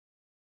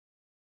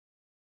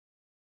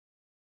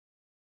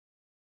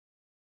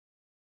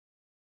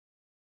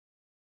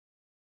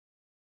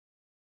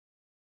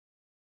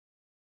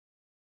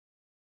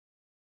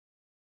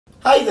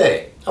Hi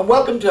there, and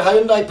welcome to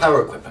Hyundai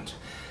Power Equipment.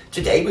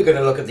 Today we're going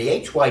to look at the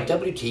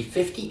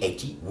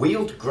HYWT5080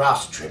 wheeled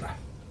grass trimmer.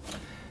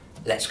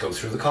 Let's go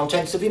through the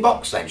contents of your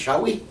box then,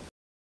 shall we?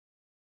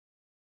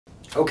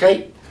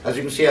 Okay, as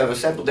you can see, I've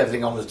assembled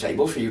everything on the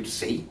table for you to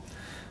see.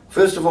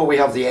 First of all, we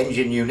have the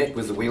engine unit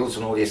with the wheels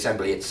and all the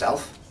assembly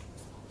itself.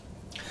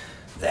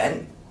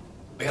 Then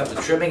we have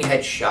the trimming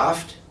head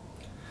shaft,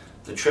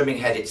 the trimming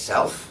head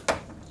itself,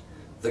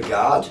 the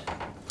guard,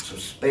 some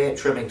spare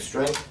trimming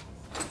string,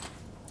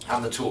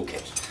 and the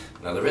toolkit.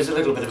 Now there is a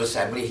little bit of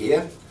assembly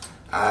here.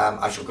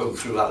 I shall go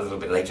through that a little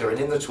bit later, and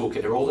in the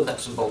toolkit are all the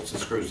nuts and bolts and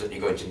screws that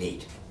you're going to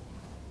need.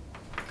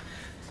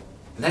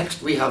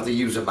 Next we have the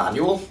user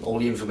manual. All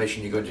the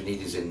information you're going to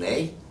need is in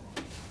there.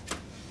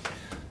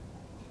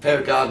 A pair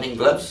of gardening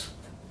gloves,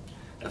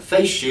 a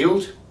face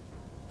shield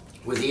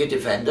with ear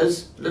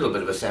defenders, a little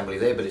bit of assembly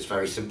there but it's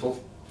very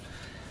simple.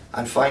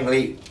 And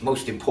finally,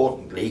 most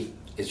importantly,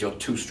 is your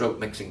two-stroke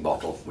mixing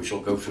bottle. We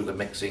shall go through the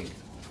mixing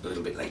a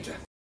little bit later.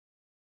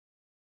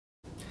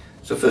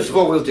 So first of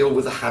all, we'll deal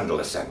with the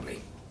handle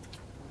assembly.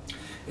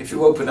 If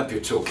you open up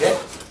your toolkit,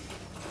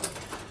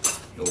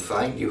 you'll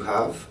find you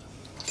have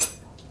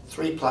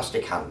 3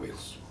 plastic hand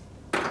wheels.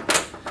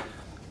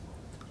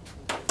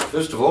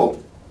 First of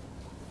all,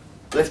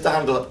 lift the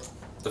handle up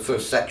the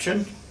first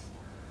section,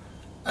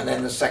 and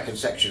then the second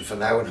section for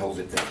now, and hold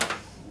it there.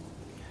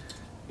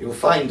 You'll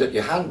find that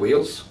your hand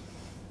wheels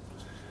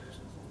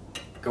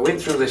go in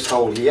through this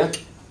hole here,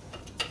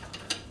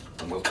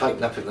 and will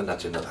tighten up in the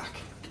nut in the back.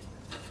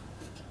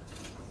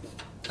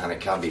 And it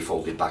can be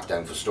folded back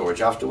down for storage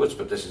afterwards,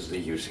 but this is the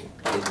in use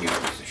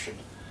position.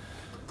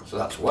 So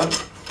that's one.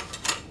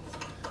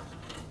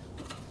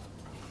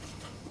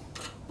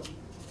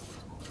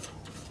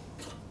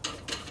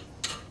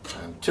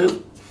 And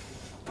two.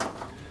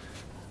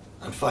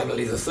 And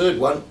finally the third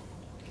one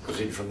goes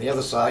in from the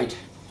other side,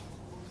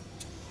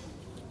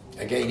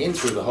 again in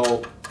through the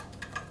hole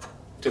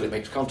till it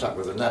makes contact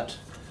with the nut,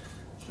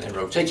 and then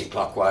rotate it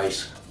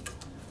clockwise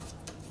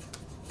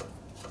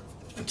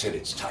until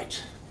it's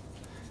tight.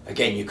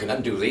 Again, you can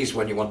undo these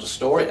when you want to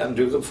store it,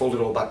 undo them, fold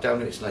it all back down,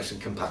 and it's nice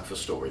and compact for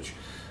storage.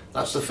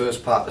 That's the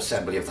first part,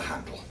 assembly of the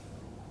handle.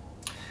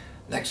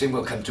 Next thing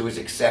we'll come to is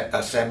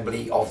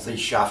assembly of the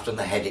shaft and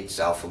the head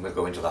itself, and we'll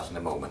go into that in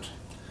a moment.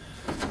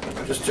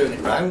 I'll just turn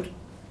it round,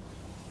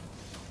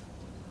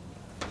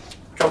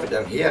 drop it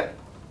down here,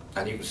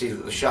 and you can see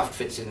that the shaft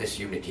fits in this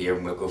unit here,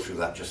 and we'll go through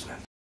that just now.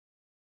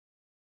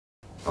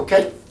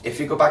 Okay, if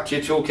you go back to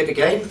your toolkit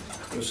again,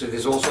 you'll see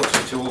there's all sorts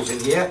of tools in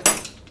here.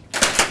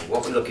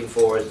 What we're looking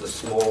for is the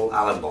small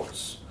Allen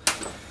bolts.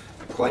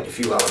 Quite a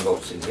few Allen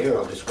bolts in here.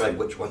 I'll describe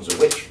which ones are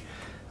which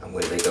and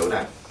where they go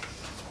now.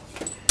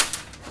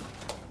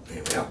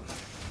 There we are.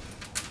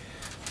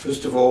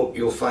 First of all,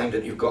 you'll find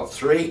that you've got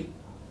 3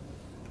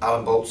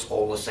 Allen bolts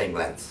all the same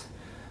length.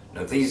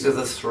 Now these are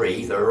the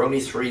 3, there are only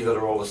 3 that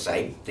are all the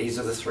same. These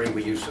are the 3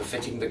 we use for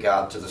fitting the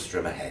guard to the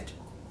strimmer head.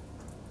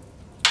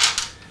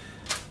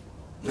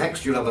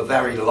 Next you'll have a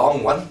very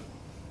long one.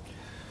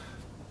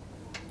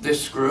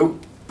 This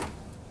screw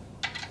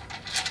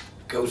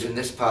goes in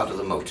this part of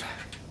the motor,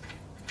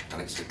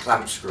 and it's the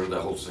clamp screw that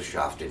holds the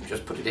shaft in.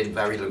 Just put it in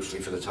very loosely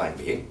for the time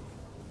being.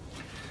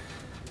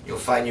 You'll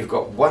find you've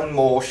got one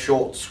more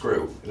short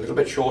screw, a little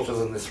bit shorter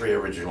than the 3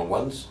 original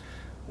ones,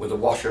 with a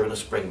washer and a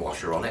spring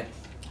washer on it.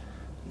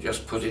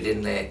 Just put it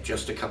in there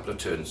just a couple of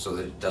turns so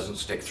that it doesn't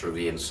stick through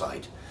the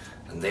inside,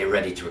 and they're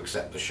ready to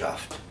accept the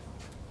shaft.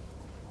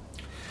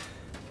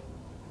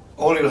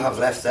 All you'll have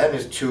left then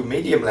is 2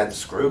 medium length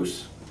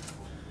screws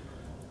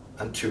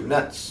and 2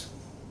 nuts.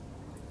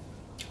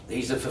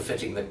 These are for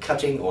fitting the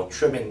cutting or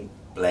trimming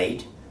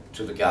blade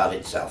to the guard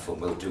itself, and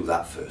we'll do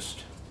that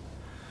first.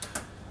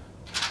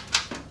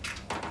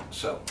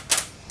 So,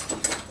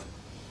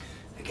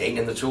 again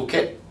in the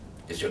toolkit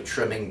is your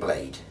trimming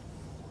blade.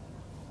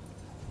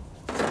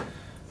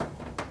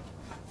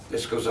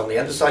 This goes on the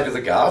underside of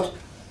the guard,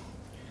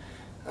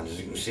 and as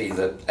you can see,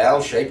 the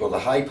L shape or the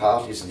high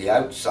part is the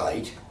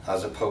outside,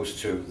 as opposed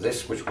to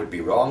this, which would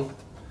be wrong.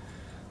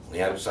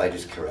 The outside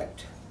is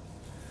correct.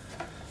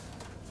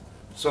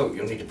 So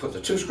you'll need to put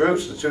the 2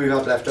 screws, the 2 you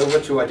had left over,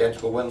 2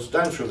 identical ones,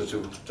 down through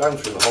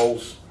the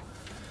holes,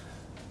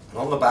 and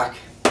on the back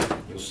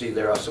you'll see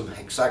there are some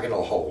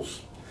hexagonal holes,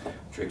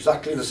 which are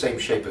exactly the same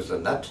shape as the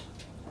nut.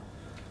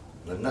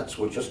 The nuts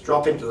will just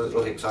drop into the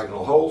little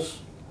hexagonal holes,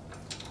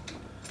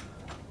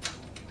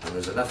 and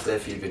there's enough there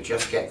for you to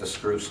just get the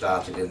screw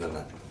started in the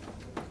nut.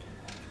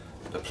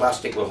 The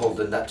plastic will hold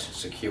the nut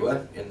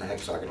secure in the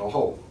hexagonal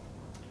hole.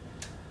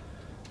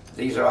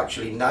 These are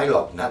actually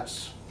nylock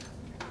nuts,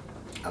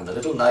 and the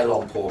little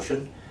nylon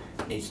portion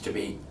needs to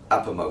be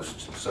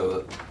uppermost so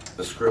that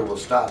the screw will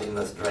start in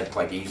the thread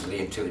quite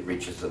easily until it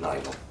reaches the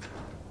nylon.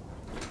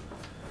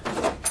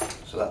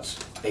 So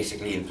that's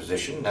basically in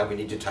position. Now we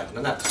need to tighten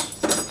the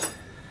nuts.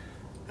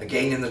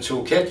 Again in the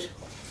toolkit,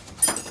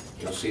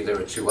 you'll see there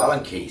are 2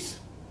 Allen keys.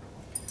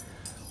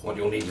 What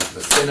you'll need is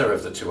the thinner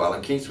of the 2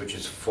 Allen keys, which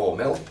is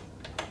 4mm.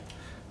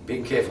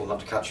 Being careful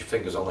not to catch your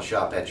fingers on the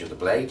sharp edge of the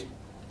blade.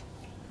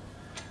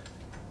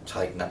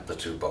 tighten up the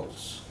two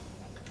bolts.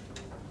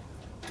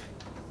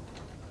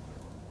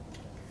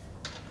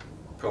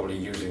 Probably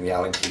using the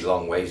Allen key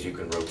long ways, you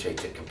can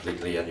rotate it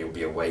completely and you'll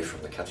be away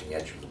from the cutting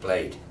edge of the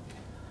blade.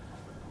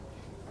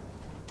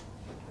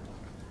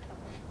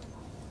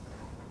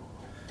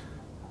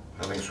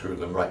 Having screwed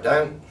them right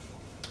down,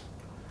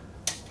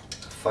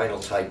 final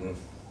tighten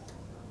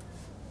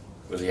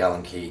with the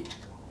Allen key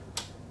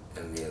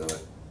in the other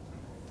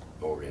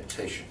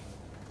orientation.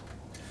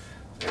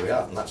 There we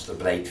are, and that's the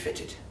blade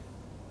fitted.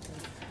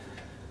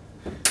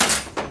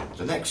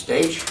 The next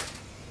stage,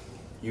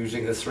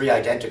 using the 3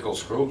 identical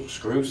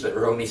screws, there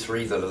are only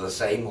 3 that are the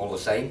same, all the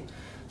same.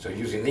 So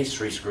using these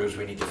 3 screws,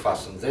 we need to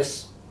fasten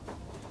this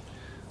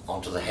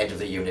onto the head of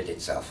the unit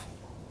itself.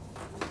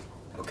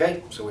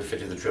 Okay, so we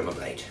fitted the trimmer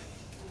blade.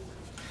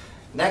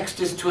 Next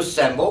is to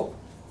assemble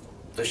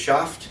the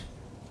shaft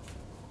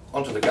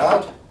onto the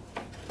guard.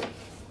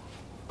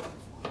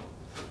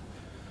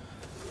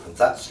 And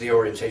that's the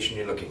orientation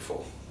you're looking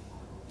for.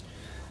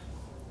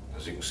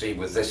 As you can see,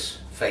 with this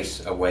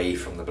face away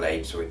from the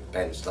blade, so it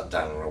bends that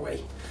down and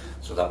away.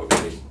 So that would be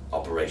the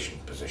operation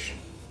position.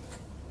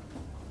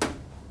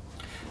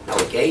 Now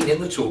again,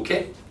 in the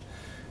toolkit,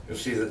 you'll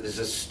see that there's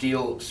a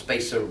steel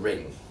spacer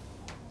ring.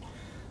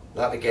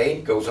 That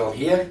again goes on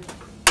here.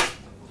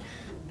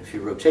 If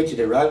you rotate it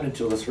around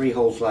until the 3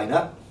 holes line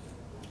up,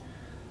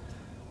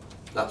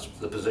 that's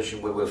the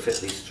position where we'll fit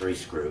these 3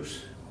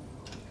 screws.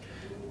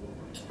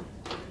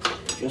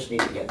 You just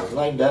need to get them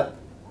lined up.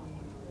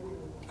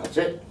 That's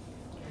it.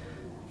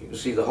 You can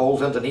see the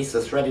holes underneath,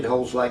 the threaded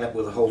holes line up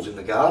with the holes in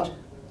the guard.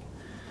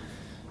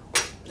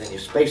 Then your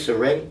spacer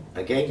ring,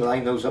 again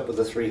line those up with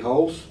the 3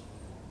 holes.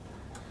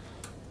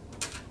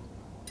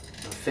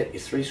 And fit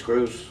your 3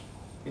 screws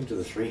into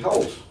the 3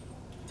 holes.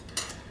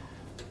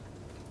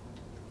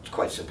 It's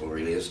quite simple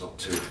really, it's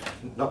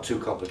not too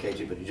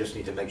complicated, but you just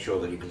need to make sure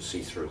that you can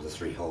see through the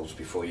 3 holes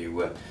before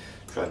you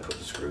try and put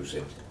the screws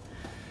in.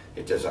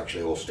 It does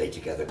actually all stay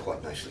together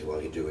quite nicely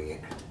while you're doing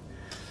it.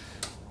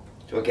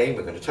 So again,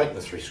 we're going to tighten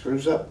the 3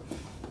 screws up,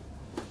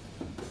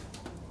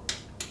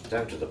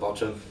 down to the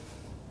bottom,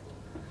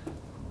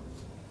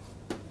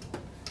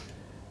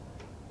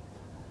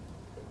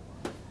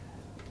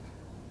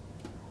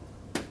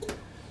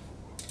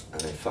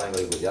 and then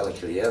finally with the Allen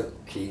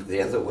key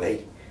the other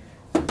way,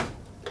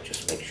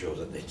 just make sure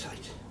that they're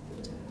tight.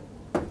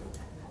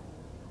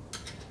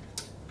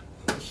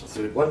 That's the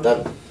third one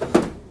done.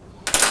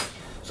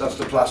 So that's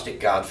the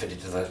plastic guard fitted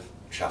to the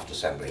shaft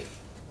assembly.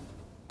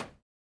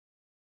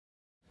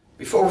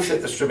 Before we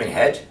fit the strimming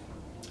head,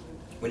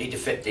 we need to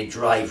fit the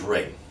drive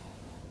ring.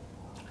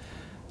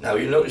 Now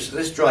you'll notice that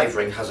this drive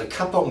ring has a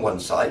cup on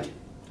one side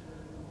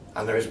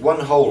and there is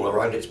 1 hole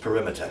around its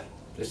perimeter.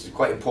 This is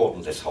quite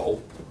important, this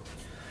hole.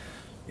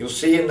 You'll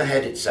see in the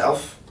head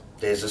itself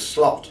there's a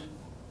slot.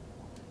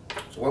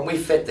 So when we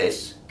fit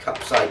this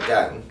cup side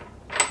down,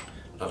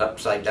 not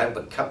upside down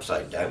but cup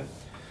side down,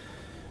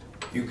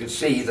 you can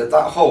see that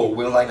that hole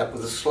will line up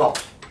with the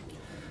slot.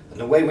 And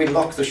the way we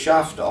lock the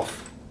shaft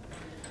off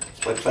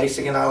by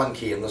placing an Allen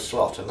key in the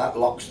slot, and that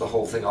locks the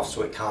whole thing off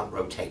so it can't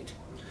rotate.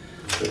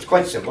 So it's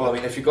quite simple. I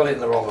mean, if you've got it in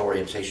the wrong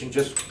orientation,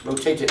 just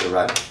rotate it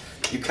around.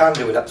 You can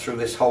do it up through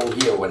this hole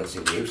here when it's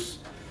in use,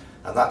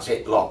 and that's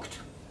it locked.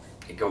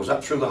 It goes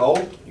up through the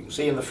hole, you can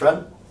see in the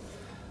front,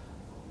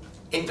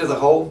 into the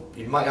hole.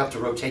 You might have to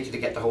rotate it to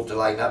get the hole to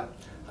line up,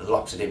 and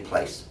locks it in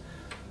place.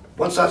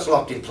 Once that's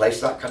locked in place,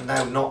 that can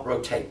now not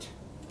rotate.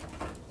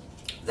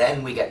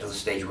 Then we get to the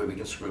stage where we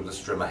can screw the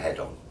strimmer head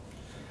on.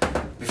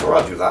 Before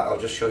I do that, I'll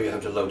just show you how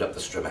to load up the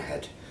strimmer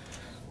head.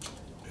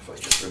 If I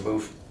just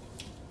remove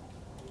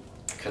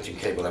the cutting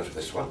cable out of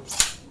this one.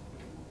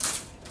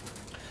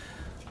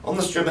 On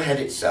the strimmer head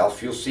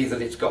itself, you'll see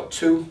that it's got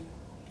 2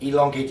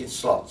 elongated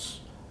slots,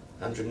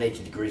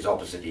 180 degrees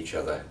opposite each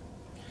other.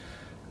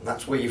 And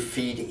that's where you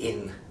feed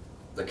in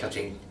the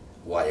cutting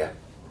wire.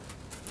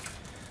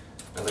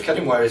 Now the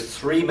cutting wire is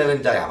 3 mm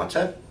in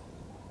diameter,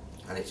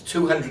 and it's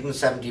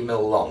 270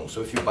 mm long.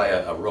 So if you buy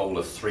a roll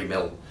of 3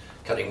 mm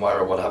cutting wire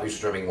or what have you,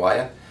 strimming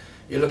wire,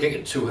 you're looking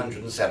at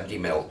 270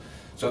 mm.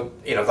 So,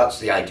 you know, that's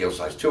the ideal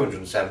size,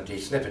 270,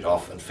 snip it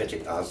off and fit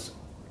it as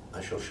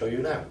I shall show you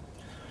now.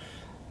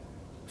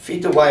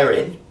 Feed the wire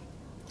in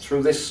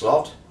through this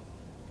slot,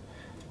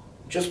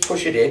 just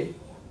push it in,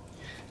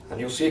 and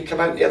you'll see it come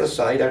out the other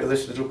side out of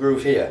this little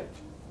groove here.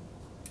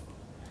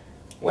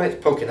 When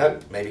it's poking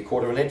out, maybe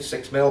 1/4 inch,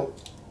 6 mm,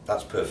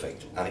 that's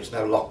perfect, and it's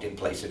now locked in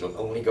place. It'll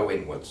only go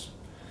inwards.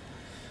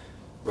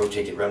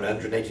 Rotate it around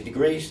 180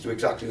 degrees, do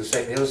exactly the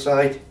same the other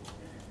side.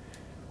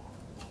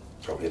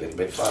 Probably a little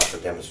bit fast for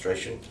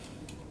demonstration.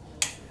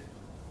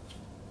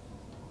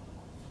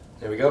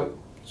 There we go,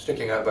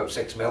 sticking out about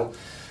 6 mm,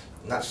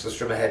 and that's the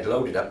strimmer head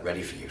loaded up,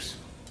 ready for use.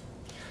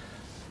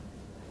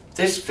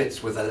 This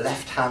fits with a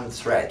left-hand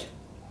thread.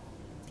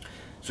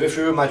 So if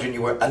you imagine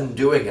you were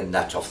undoing a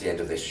nut off the end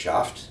of this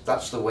shaft,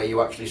 that's the way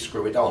you actually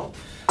screw it on.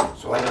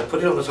 So I'm going to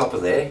put it on the top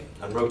of there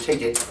and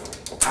rotate it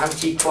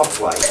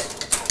anti-clockwise.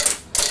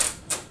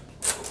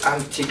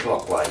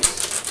 Anti-clockwise.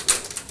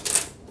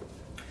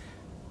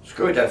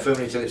 screw it down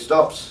firmly till it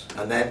stops,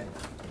 and then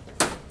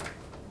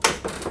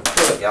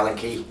pull up the Allen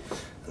key,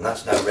 and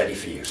that's now ready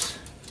for use.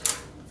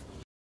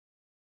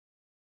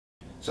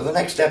 So the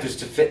next step is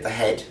to fit the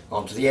head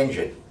onto the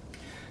engine.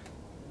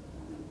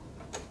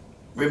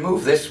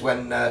 Remove this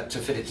when to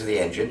fit it to the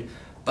engine,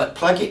 but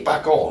plug it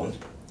back on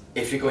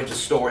if you're going to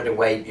store it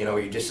away, you know,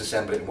 you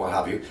disassemble it and what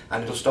have you,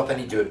 and it'll stop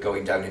any dirt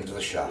going down into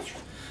the shaft.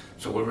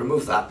 So we'll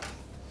remove that.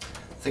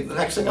 I think the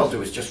next thing I'll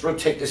do is just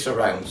rotate this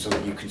around so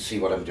that you can see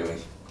what I'm doing.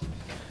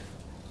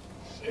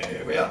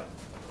 Here we are.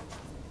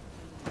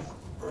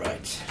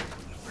 Right,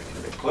 bring it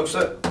a bit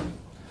closer.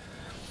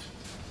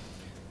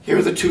 Here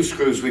are the two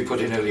screws we put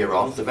in earlier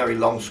on, the very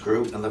long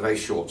screw and the very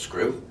short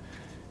screw.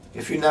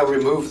 If you now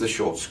remove the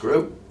short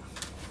screw,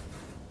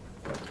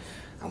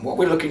 and what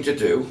we're looking to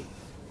do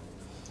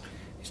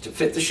is to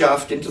fit the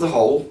shaft into the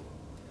hole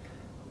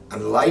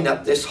and line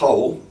up this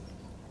hole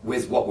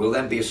with what will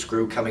then be a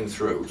screw coming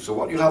through. So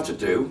what you'll have to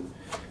do,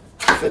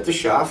 fit the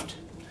shaft,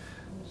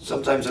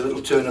 sometimes a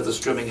little turn of the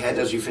strimming head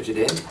as you fit it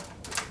in,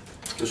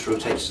 just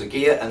rotates the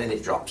gear and then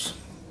it drops.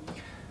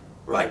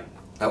 Right.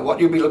 Now what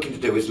you'll be looking to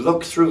do is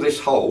look through this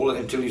hole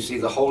until you see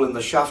the hole in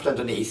the shaft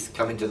underneath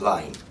come into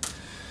line.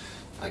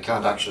 I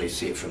can't actually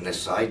see it from this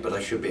side, but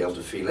I should be able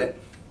to feel it.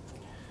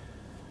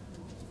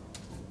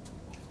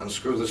 And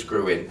screw the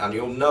screw in, and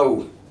you'll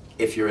know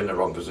if you're in the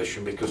wrong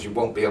position because you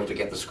won't be able to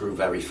get the screw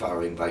very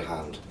far in by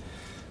hand.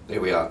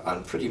 There we are.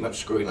 I'm pretty much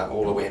screwing that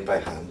all the way in by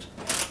hand.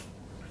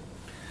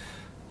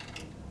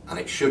 And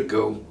it should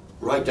go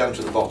right down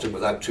to the bottom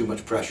without too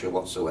much pressure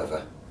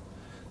whatsoever.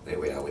 There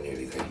we are, we're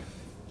nearly there.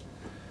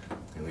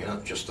 Here we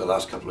are, just the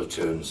last couple of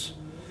turns.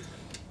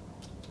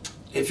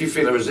 If you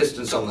feel a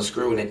resistance on the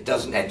screw and it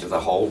doesn't enter the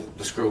hole,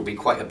 the screw will be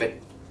quite a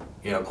bit,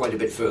 you know, quite a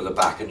bit further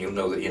back, and you'll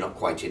know that you're not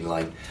quite in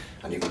line.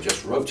 And you can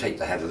just rotate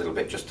the head a little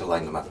bit just to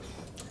line them up.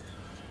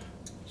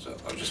 So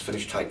I'll just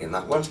finish tightening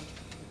that one.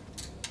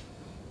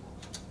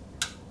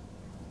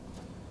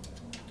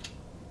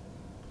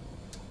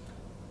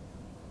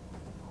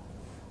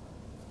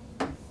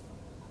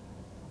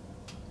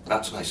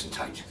 That's nice and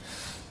tight.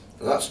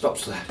 So that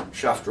stops the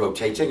shaft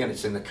rotating and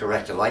it's in the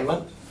correct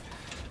alignment.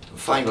 And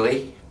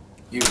finally,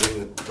 using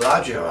the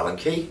larger Allen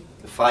key,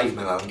 the 5mm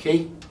Allen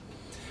key,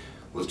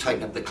 we'll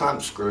tighten up the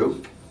clamp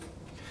screw,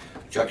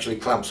 which actually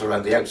clamps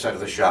around the outside of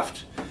the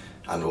shaft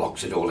and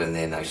locks it all in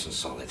there nice and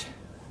solid.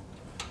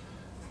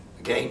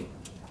 Again,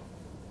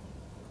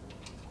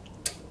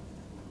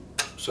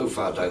 so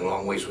far down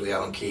long ways with the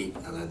Allen key,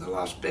 and then the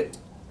last bit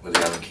with the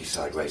Allen key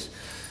sideways.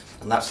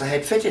 And that's the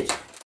head fitted.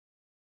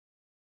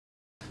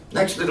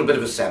 Next little bit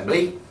of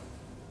assembly,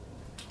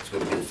 it's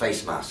going to be the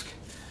face mask.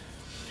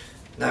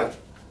 Now,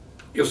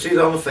 you'll see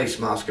that on the face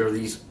mask are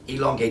these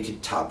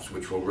elongated tabs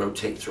which will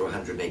rotate through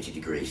 180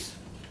 degrees.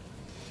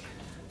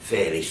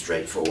 Fairly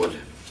straightforward.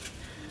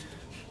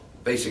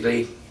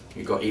 Basically,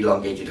 you've got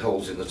elongated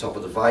holes in the top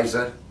of the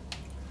visor.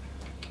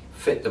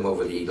 Fit them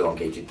over the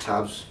elongated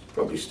tabs,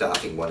 probably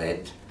starting one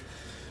end.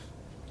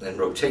 Then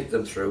rotate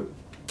them through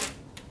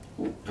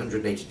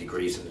 180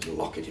 degrees and it'll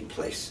lock it in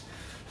place.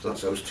 So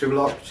that's those two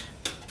locked.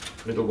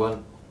 Middle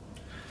one,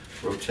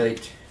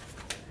 rotate,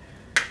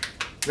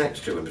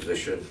 next two in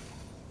position,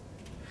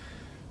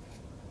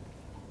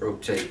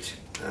 rotate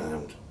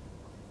and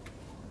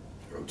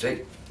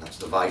rotate. That's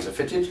the visor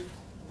fitted.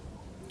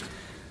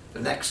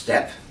 The next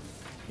step,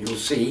 you will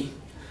see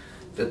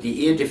that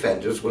the ear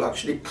defenders will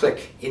actually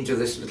click into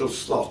this little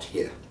slot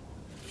here.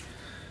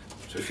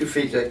 So if you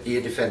feed the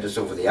ear defenders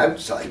over the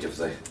outside of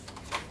the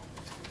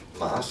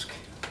mask,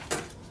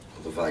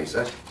 or the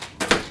visor,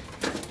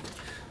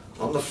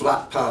 on the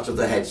flat part of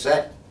the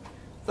headset,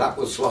 that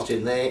will slot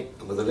in there,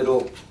 and with a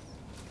little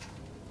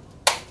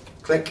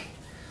click,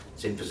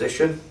 it's in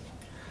position.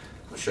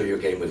 I'll show you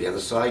again with the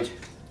other side.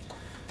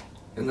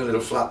 In the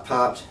little flat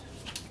part,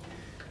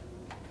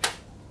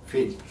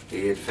 feed the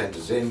ear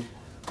defenders in,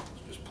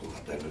 just pull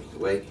that down out of the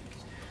way,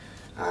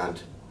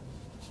 and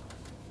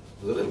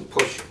with a little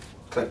push,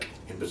 click,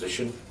 in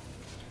position.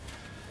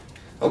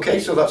 Okay,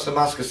 so that's the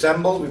mask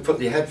assembled. We put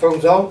the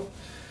headphones on.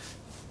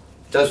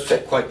 Does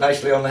fit quite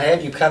nicely on the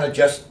head. You can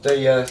adjust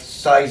the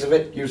size of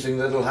it using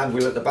the little hand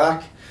wheel at the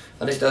back,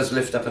 and it does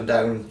lift up and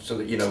down so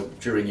that, you know,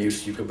 during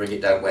use you can bring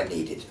it down when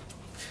needed.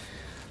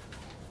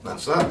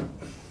 That's that.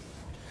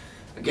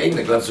 Again,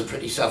 the gloves are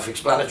pretty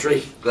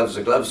self-explanatory. Gloves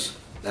are gloves.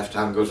 Left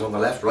hand goes on the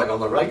left, right on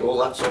the right, all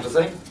that sort of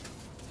thing.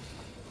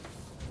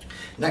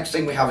 Next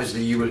thing we have is the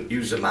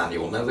user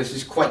manual. Now this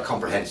is quite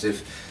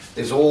comprehensive.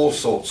 There's all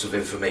sorts of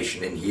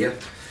information in here.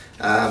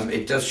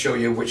 It does show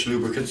you which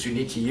lubricants you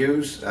need to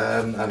use,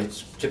 and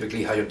it's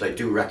typically Hyundai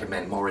do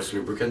recommend Morris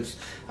lubricants,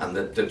 and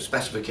the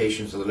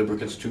specifications of the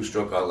lubricants,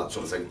 two-stroke oil, that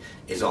sort of thing,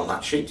 is on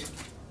that sheet.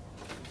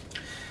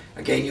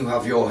 Again, you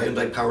have your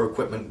Hyundai Power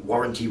Equipment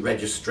warranty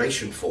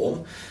registration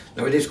form.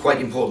 Now it is quite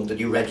important that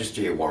you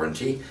register your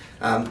warranty.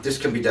 This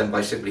can be done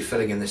by simply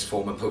filling in this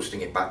form and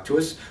posting it back to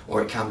us,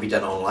 or it can be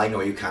done online,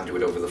 or you can do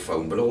it over the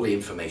phone, but all the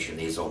information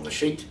is on the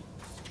sheet.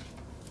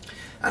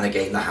 And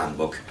again, the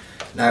handbook.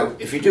 Now,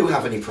 if you do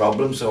have any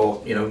problems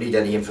or need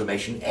any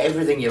information,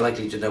 everything you're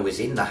likely to know is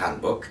in the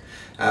handbook.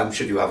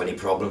 Should you have any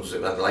problems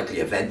at an unlikely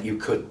event, you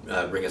could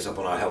ring us up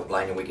on our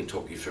helpline and we can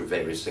talk you through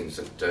various things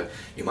that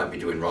you might be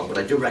doing wrong. But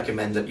I do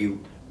recommend that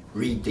you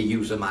read the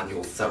user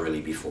manual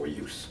thoroughly before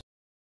use.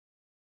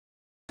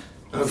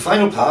 Now, the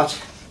final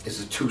part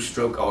is the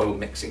two-stroke oil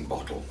mixing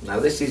bottle. Now,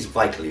 this is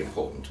vitally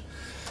important.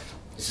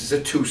 This is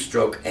a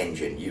two-stroke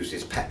engine,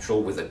 uses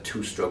petrol with a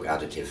two-stroke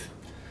additive.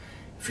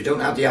 If you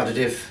don't add the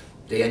additive,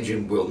 the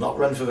engine will not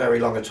run for very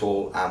long at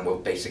all and will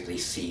basically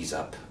seize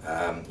up,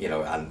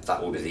 and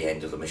that will be the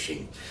end of the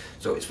machine.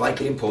 So it's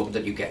vitally important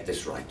that you get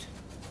this right.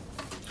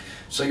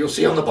 So you'll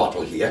see on the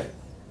bottle here,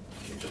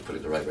 just put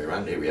it the right way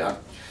around, here we are,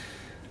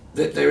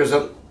 that there is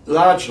a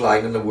large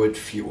line in the word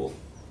fuel.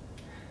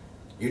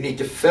 You need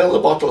to fill the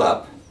bottle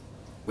up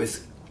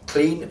with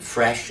clean,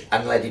 fresh,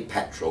 unleaded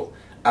petrol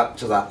up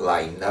to that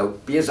line. Now,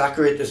 be as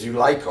accurate as you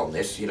like on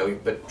this,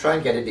 but try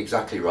and get it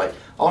exactly right.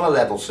 On a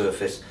level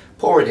surface,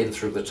 pour it in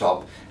through the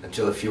top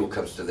until the fuel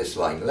comes to this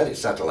line. Let it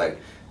settle out,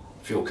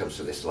 fuel comes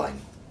to this line.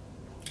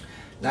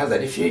 Now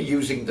then, if you're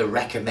using the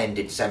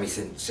recommended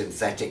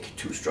semi-synthetic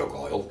two-stroke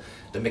oil,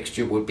 the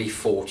mixture would be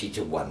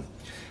 40:1.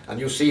 And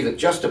you'll see that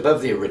just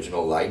above the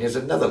original line is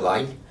another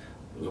line,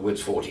 with the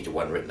words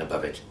 40:1 written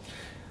above it.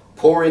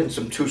 Pour in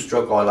some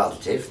two-stroke oil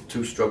additive,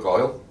 two-stroke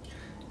oil,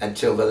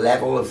 until the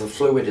level of the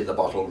fluid in the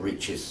bottle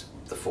reaches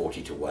the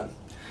 40:1.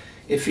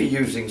 If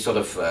you're using sort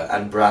of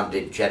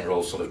unbranded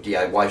general sort of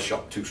DIY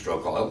shop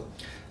two-stroke oil,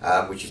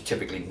 which is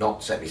typically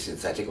not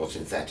semi-synthetic or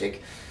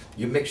synthetic,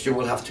 your mixture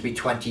will have to be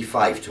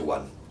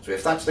 25:1. So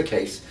if that's the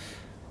case,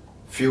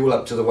 fuel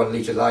up to the 1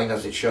 litre line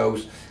as it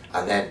shows,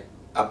 and then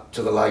up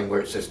to the line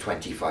where it says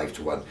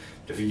 25:1.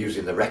 If you're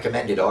using the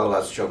recommended oil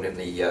as shown in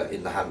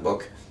the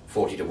handbook,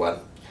 40:1.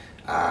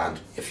 And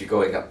if you're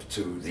going up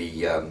to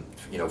the,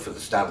 for the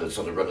standard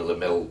sort of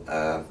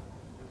run-of-the-mill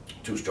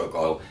two-stroke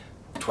oil,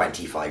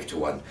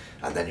 25:1,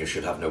 and then you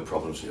should have no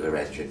problems with your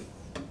engine.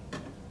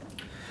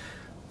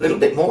 A little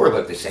bit more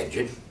about this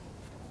engine.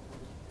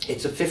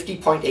 It's a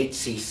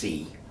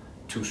 50.8cc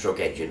two-stroke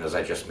engine, as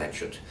I just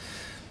mentioned.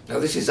 Now,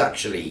 this is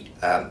actually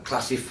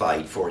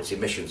classified for its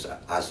emissions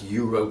as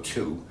Euro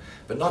 2,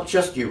 but not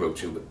just Euro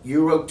 2, but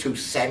Euro 2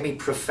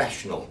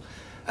 semi-professional.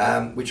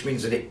 Which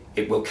means that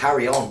it will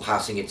carry on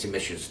passing its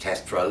emissions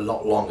test for a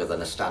lot longer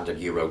than a standard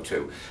Euro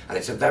 2, and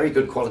it's a very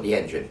good quality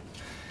engine.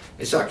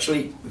 It's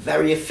actually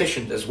very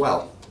efficient as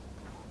well.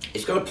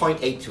 It's got a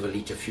 0.8 of a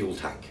litre fuel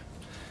tank.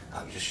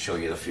 I'll just show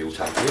you the fuel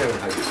tank here and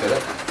how you fill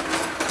it.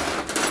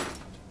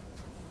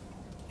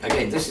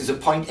 Again, this is a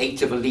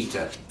 0.8 of a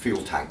litre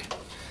fuel tank.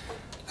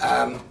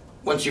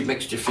 Once you've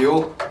mixed your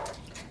fuel,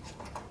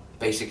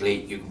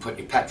 basically you can put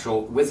your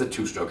petrol with the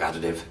two-stroke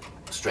additive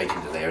straight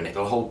into there, and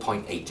it'll hold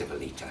 0.8 of a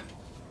litre.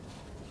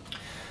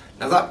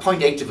 Now, that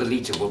 0.8 of a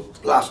litre will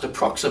last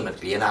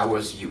approximately an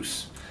hour's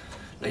use.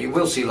 Now, you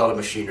will see a lot of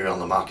machinery on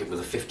the market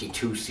with a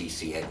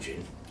 52cc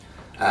engine,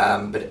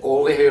 but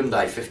all the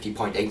Hyundai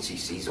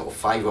 50.8cc's or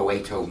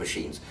 5080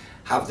 machines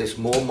have this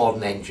more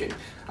modern engine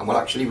and will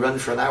actually run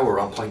for an hour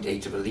on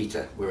 0.8 of a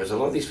litre, whereas a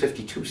lot of these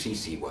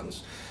 52cc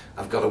ones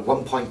have got a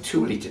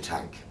 1.2 litre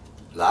tank,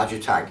 larger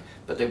tank,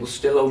 but they will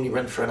still only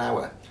run for an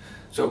hour.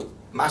 So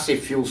massive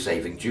fuel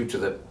saving due to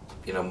the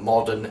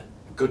modern,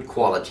 good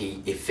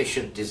quality,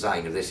 efficient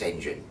design of this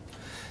engine.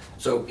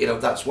 So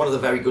that's one of the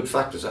very good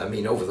factors. I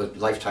mean, over the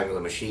lifetime of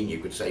the machine, you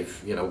could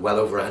save well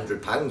over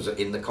 £100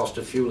 in the cost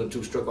of fuel and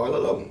two-stroke oil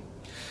alone.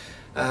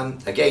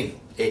 Again,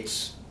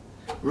 it's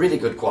really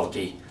good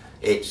quality.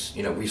 It's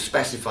we've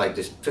specified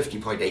this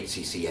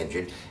 50.8cc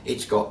engine.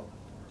 It's got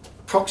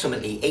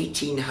approximately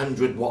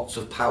 1800 watts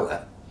of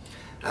power.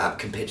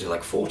 Compared to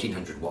like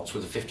 1400 watts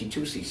with the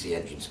 52cc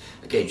engines.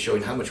 Again,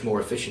 showing how much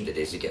more efficient it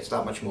is. It gets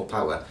that much more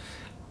power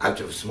out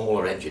of a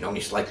smaller engine,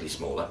 only slightly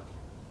smaller.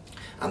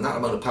 And that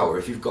amount of power,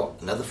 if you've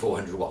got another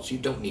 400 watts, you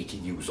don't need to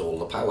use all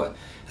the power.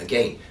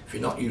 Again, if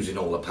you're not using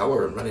all the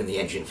power and running the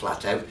engine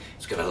flat out,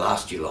 it's going to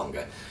last you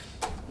longer.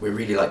 We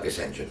really like this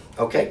engine.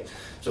 Okay,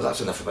 so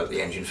that's enough about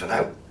the engine for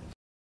now.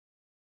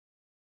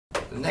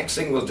 The next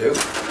thing we'll do,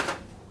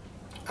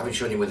 having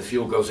shown you where the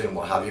fuel goes in and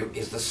what have you,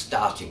 is the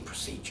starting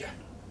procedure.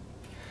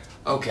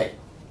 Okay,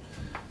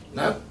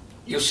 now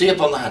you'll see up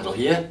on the handle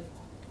here,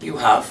 you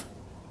have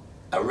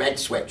a red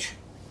switch.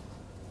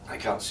 I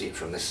can't see it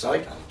from this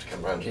side, I'll have to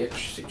come around here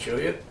to show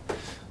you.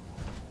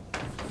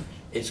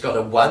 It's got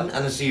a 1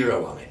 and a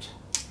 0 on it.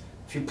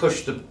 If you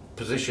push the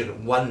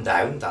position 1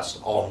 down, that's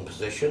on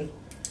position,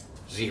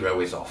 0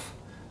 is off.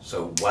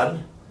 So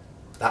 1,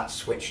 that's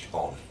switched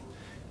on.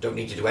 Don't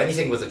need to do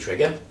anything with the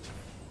trigger.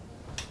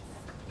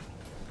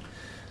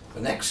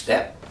 The next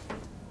step,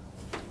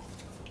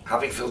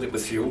 having filled it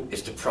with fuel,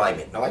 is to prime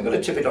it. Now I'm going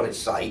to tip it on its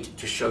side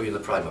to show you the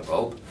primer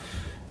bulb.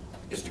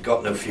 It's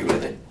got no fuel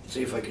in it.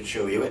 See if I can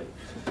show you it.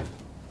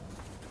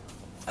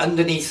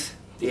 Underneath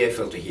the air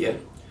filter here,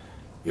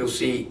 you'll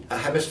see a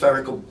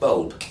hemispherical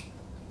bulb.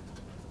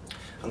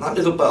 And that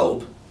little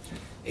bulb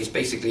is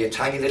basically a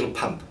tiny little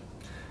pump.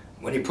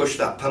 When you push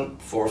that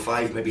pump 4 or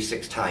 5, maybe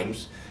 6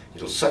 times,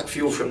 it'll suck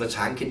fuel from the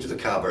tank into the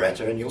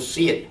carburetor and you'll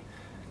see it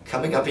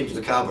coming up into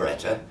the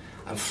carburettor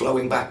and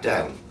flowing back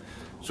down.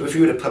 So if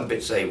you were to pump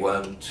it, say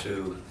 1,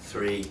 2,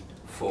 3,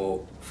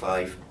 4,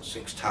 5,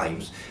 6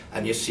 times,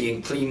 and you're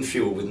seeing clean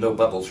fuel with no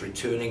bubbles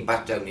returning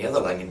back down the other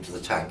line into the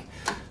tank,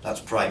 that's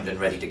primed and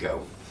ready to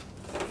go.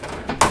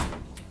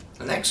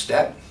 The next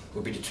step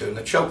will be to turn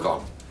the choke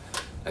on.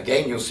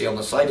 Again, you'll see on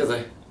the side of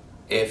the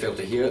air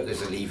filter here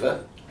there's a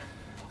lever,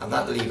 and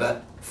that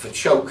lever for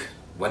choke,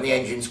 when the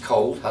engine's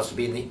cold, has to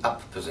be in the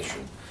up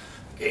position.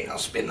 Again, I'll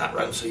spin that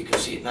round so you can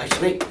see it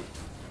nicely.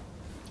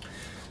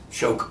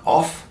 Choke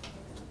off,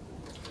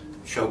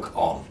 choke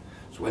on.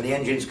 So when the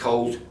engine's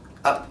cold,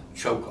 up,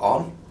 choke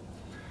on.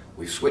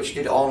 We've switched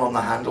it on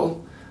the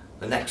handle.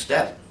 The next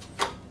step,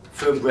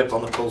 firm grip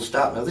on the pull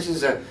start. Now this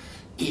is a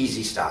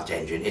easy start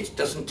engine. It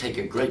doesn't take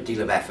a great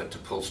deal of effort to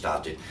pull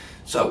start it.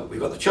 So we've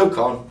got the choke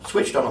on,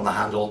 switched on the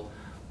handle,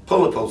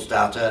 pull the pull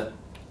starter,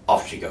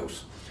 off she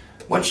goes.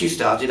 Once she's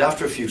started,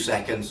 after a few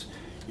seconds,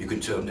 you can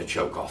turn the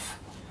choke off.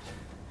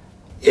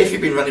 If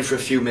you've been running for a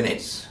few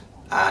minutes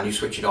and you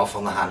switch it off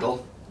on the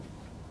handle,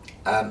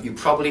 you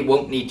probably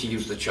won't need to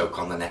use the choke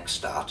on the next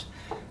start.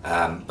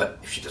 But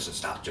if she doesn't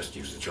start, just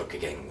use the choke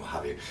again and what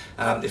have you.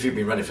 If you've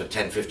been running for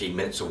 10-15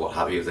 minutes or what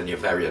have you, then you're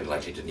very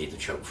unlikely to need the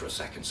choke for a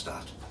second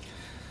start.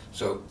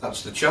 So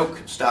that's the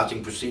choke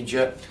starting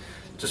procedure.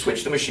 To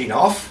switch the machine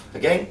off,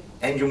 again,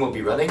 engine will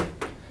be running.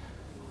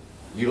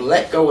 You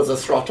let go of the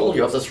throttle.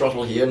 You have the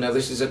throttle here. Now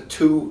this is a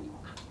two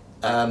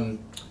position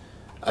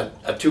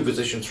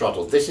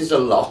throttle. This is a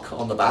lock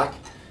on the back,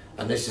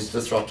 and this is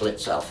the throttle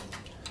itself.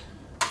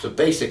 So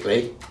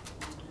basically,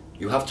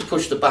 you have to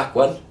push the back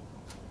one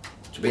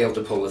to be able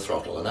to pull the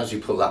throttle, and as you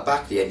pull that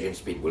back, the engine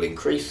speed will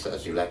increase.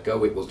 As you let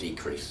go, it will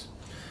decrease.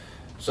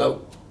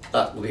 So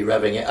that will be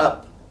revving it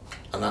up,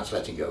 and that's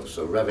letting go.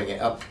 So revving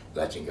it up,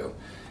 letting go.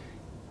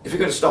 If you're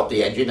going to stop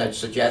the engine, I'd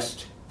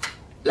suggest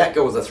let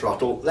go of the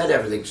throttle, let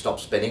everything stop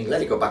spinning,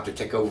 let it go back to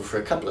tick over for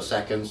a couple of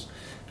seconds,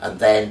 and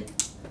then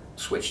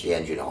switch the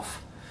engine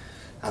off.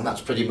 And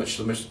that's pretty much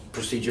the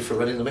procedure for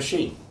running the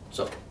machine.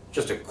 So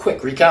just a quick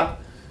recap.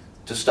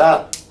 To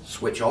start,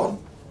 switch on.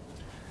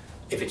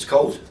 If it's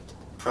cold,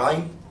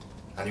 prime,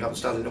 and you haven't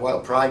started in a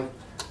while, prime.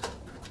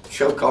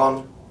 Choke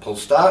on, pull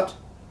start.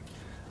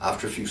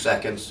 After a few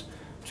seconds,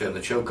 turn the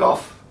choke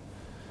off.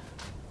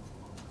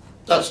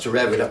 That's to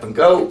rev it up and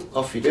go.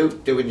 Off you do,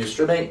 doing your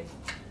strimming.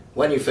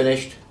 When you've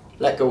finished,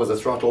 let go of the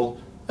throttle,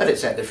 let it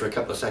set there for a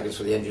couple of seconds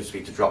for the engine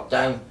speed to drop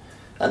down,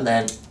 and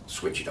then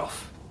switch it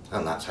off.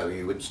 And that's how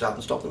you would start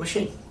and stop the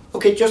machine.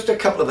 Okay, just a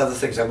couple of other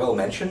things I will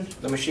mention.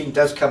 The machine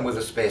does come with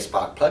a spare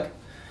spark plug.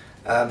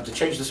 To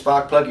change the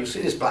spark plug, you'll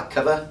see this black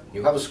cover.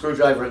 You have a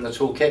screwdriver in the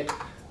toolkit.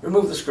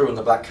 Remove the screw on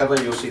the black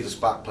cover, you'll see the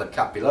spark plug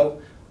cap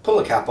below. Pull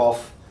the cap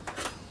off.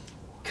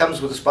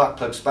 Comes with a spark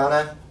plug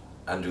spanner.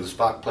 Undo the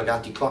spark plug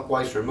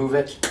anti-clockwise, remove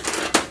it.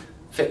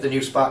 Fit the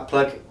new spark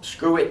plug,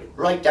 screw it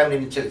right down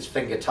in until it's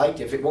finger tight.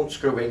 If it won't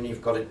screw in,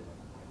 you've got it,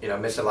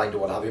 misaligned or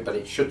what have you, but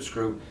it should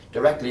screw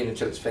directly in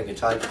until it's finger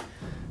tight.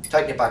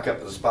 Tighten it back up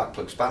with the spark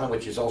plug spanner,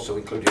 which is also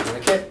included in the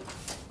kit.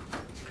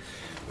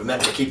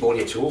 Remember to keep all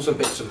your tools and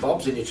bits and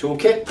bobs in your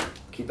toolkit.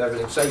 Keep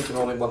everything safe and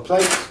all in one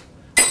place.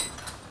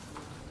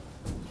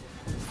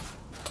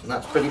 And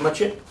that's pretty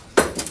much it.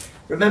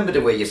 Remember to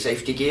wear your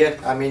safety gear.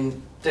 I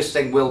mean, this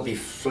thing will be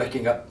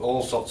flicking up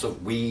all sorts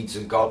of weeds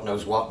and God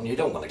knows what, and you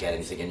don't want to get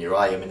anything in your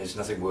eye. I mean, there's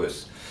nothing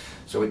worse.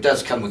 So it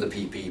does come with a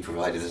PPE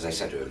provided, as I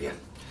said earlier.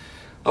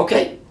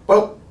 Okay,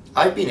 well,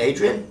 I've been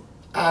Adrian,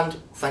 and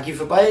thank you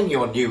for buying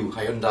your new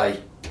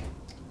Hyundai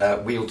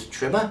wheeled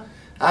trimmer,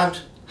 and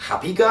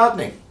happy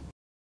gardening.